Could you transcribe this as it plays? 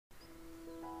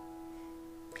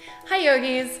Hi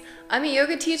yogis! I'm a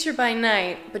yoga teacher by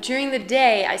night, but during the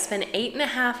day I spend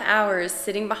 8.5 hours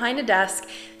sitting behind a desk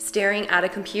staring at a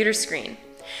computer screen.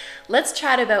 Let's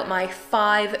chat about my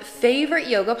 5 favorite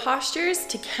yoga postures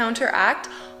to counteract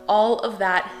all of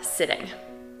that sitting.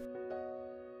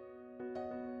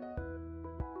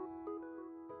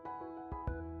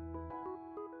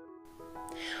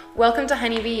 Welcome to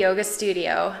Honeybee Yoga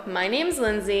Studio. My name's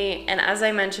Lindsay, and as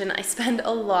I mentioned, I spend a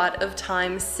lot of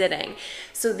time sitting.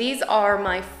 So these are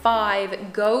my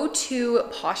 5 go-to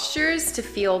postures to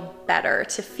feel better,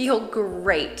 to feel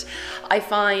great. I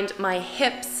find my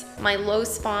hips, my low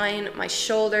spine, my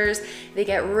shoulders, they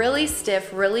get really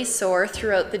stiff, really sore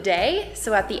throughout the day.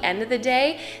 So at the end of the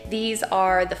day, these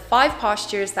are the 5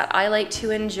 postures that I like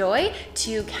to enjoy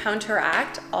to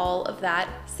counteract all of that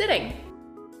sitting.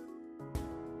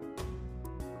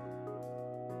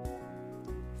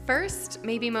 First,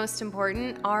 maybe most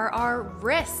important, are our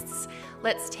wrists.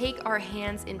 Let's take our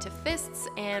hands into fists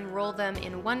and roll them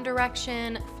in one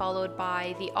direction, followed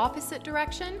by the opposite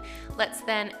direction. Let's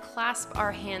then clasp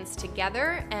our hands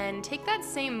together and take that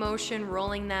same motion,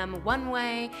 rolling them one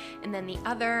way and then the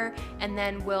other, and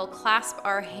then we'll clasp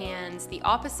our hands the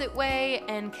opposite way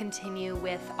and continue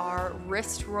with our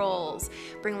wrist rolls.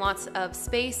 Bring lots of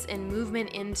space and movement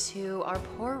into our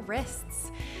poor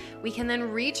wrists. We can then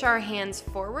reach our hands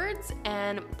forwards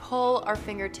and pull our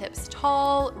fingertips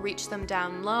tall, reach them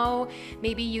down low,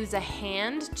 maybe use a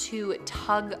hand to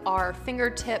tug our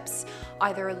fingertips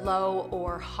either low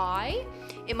or high.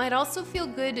 It might also feel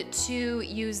good to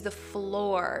use the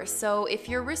floor. So if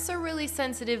your wrists are really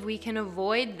sensitive, we can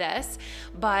avoid this,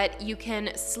 but you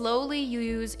can slowly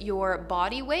use your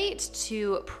body weight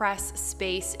to press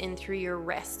space in through your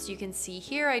wrists. You can see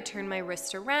here, I turn my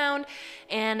wrist around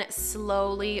and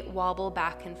slowly wobble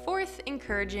back and forth,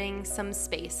 encouraging some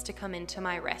space to come into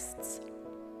my wrists.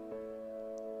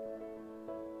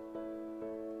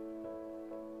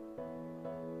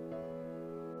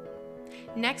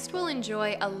 Next, we'll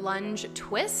enjoy a lunge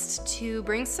twist to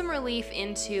bring some relief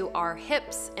into our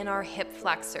hips and our hip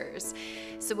flexors.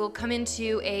 So we'll come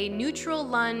into a neutral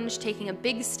lunge, taking a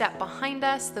big step behind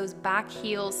us. Those back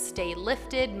heels stay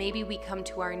lifted. Maybe we come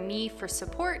to our knee for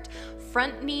support.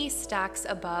 Front knee stacks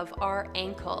above our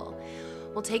ankle.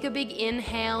 We'll take a big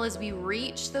inhale as we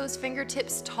reach those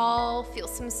fingertips tall, feel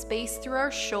some space through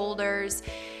our shoulders,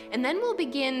 and then we'll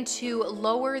begin to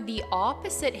lower the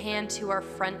opposite hand to our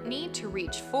front knee to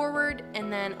reach forward,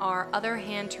 and then our other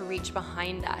hand to reach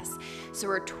behind us. So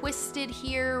we're twisted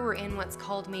here, we're in what's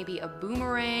called maybe a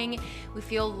boomerang. We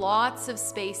feel lots of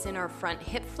space in our front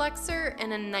hip flexor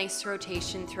and a nice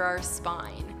rotation through our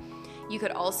spine. You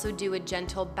could also do a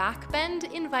gentle back bend,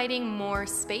 inviting more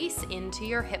space into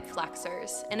your hip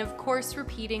flexors, and of course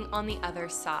repeating on the other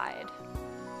side.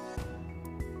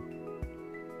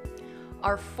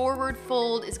 Our forward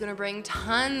fold is going to bring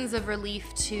tons of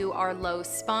relief to our low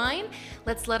spine.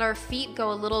 Let's let our feet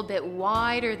go a little bit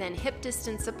wider than hip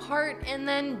distance apart and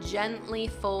then gently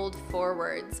fold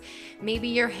forwards. Maybe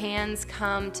your hands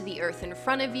come to the earth in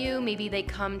front of you. Maybe they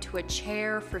come to a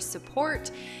chair for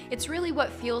support. It's really what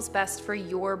feels best for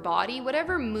your body,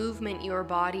 whatever movement your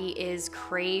body is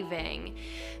craving.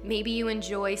 Maybe you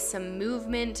enjoy some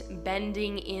movement,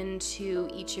 bending into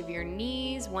each of your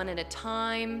knees one at a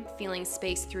time, feeling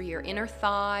space through your inner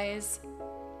thighs.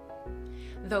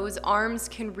 Those arms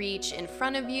can reach in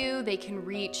front of you. They can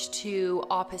reach to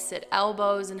opposite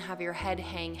elbows and have your head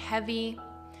hang heavy.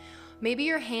 Maybe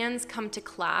your hands come to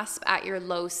clasp at your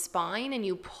low spine and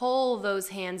you pull those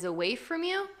hands away from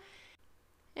you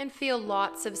and feel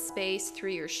lots of space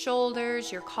through your shoulders,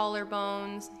 your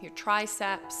collarbones, your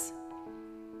triceps.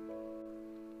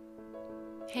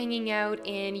 Hanging out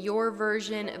in your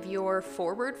version of your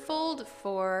forward fold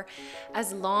for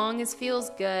as long as feels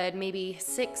good, maybe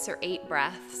 6 or 8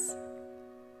 breaths.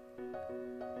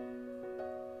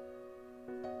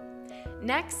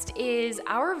 Next is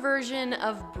our version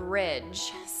of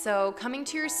bridge. So coming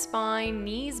to your spine,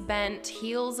 knees bent,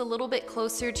 heels a little bit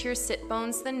closer to your sit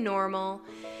bones than normal.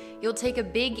 You'll take a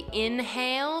big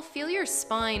inhale, feel your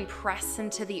spine press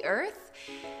into the earth.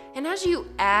 And as you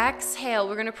exhale,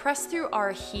 we're going to press through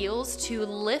our heels to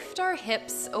lift our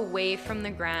hips away from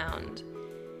the ground.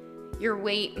 Your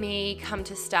weight may come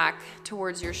to stack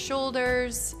towards your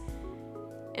shoulders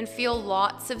and feel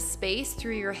lots of space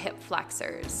through your hip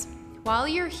flexors. While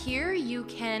you're here, you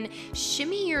can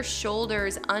shimmy your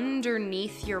shoulders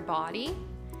underneath your body.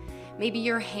 Maybe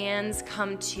your hands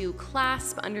come to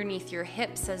clasp underneath your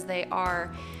hips as they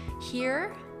are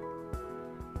here.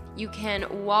 You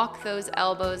can walk those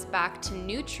elbows back to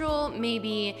neutral,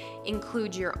 maybe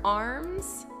include your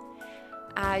arms.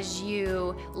 as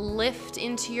you lift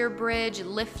into your bridge,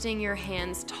 lifting your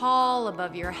hands tall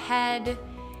above your head,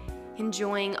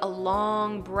 enjoying a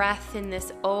long breath in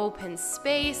this open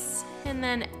space, and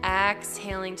then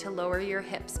exhaling to lower your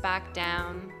hips back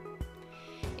down.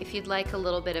 If you'd like a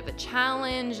little bit of a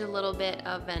challenge, a little bit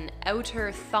of an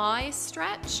outer thigh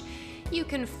stretch, you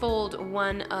can fold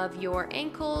one of your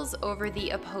ankles over the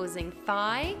opposing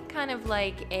thigh, kind of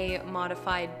like a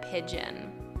modified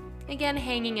pigeon. Again,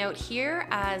 hanging out here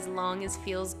as long as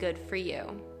feels good for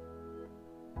you.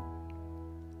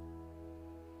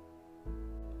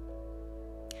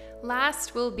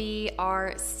 Last will be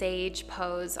our sage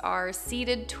pose, our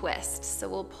seated twist. So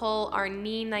we'll pull our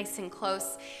knee nice and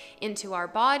close into our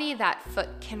body. That foot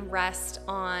can rest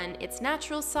on its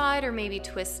natural side or maybe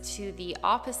twist to the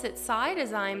opposite side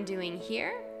as I'm doing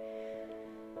here.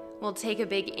 We'll take a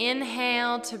big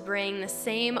inhale to bring the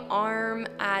same arm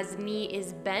as knee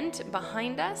is bent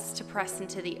behind us to press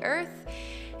into the earth.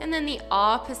 And then the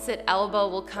opposite elbow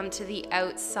will come to the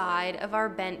outside of our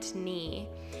bent knee.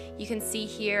 You can see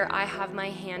here I have my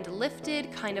hand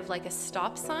lifted, kind of like a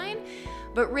stop sign,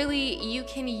 but really you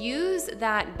can use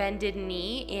that bended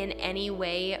knee in any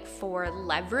way for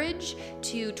leverage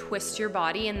to twist your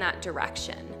body in that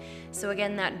direction. So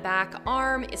again, that back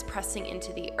arm is pressing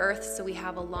into the earth so we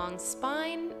have a long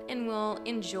spine, and we'll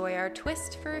enjoy our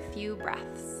twist for a few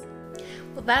breaths.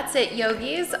 Well, that's it,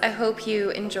 yogis. I hope you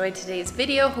enjoyed today's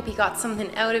video. Hope you got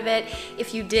something out of it.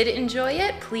 If you did enjoy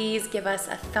it, please give us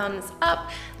a thumbs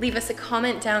up. Leave us a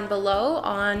comment down below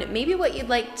on maybe what you'd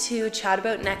like to chat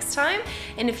about next time.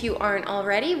 And if you aren't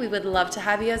already, we would love to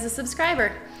have you as a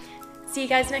subscriber. See you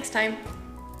guys next time.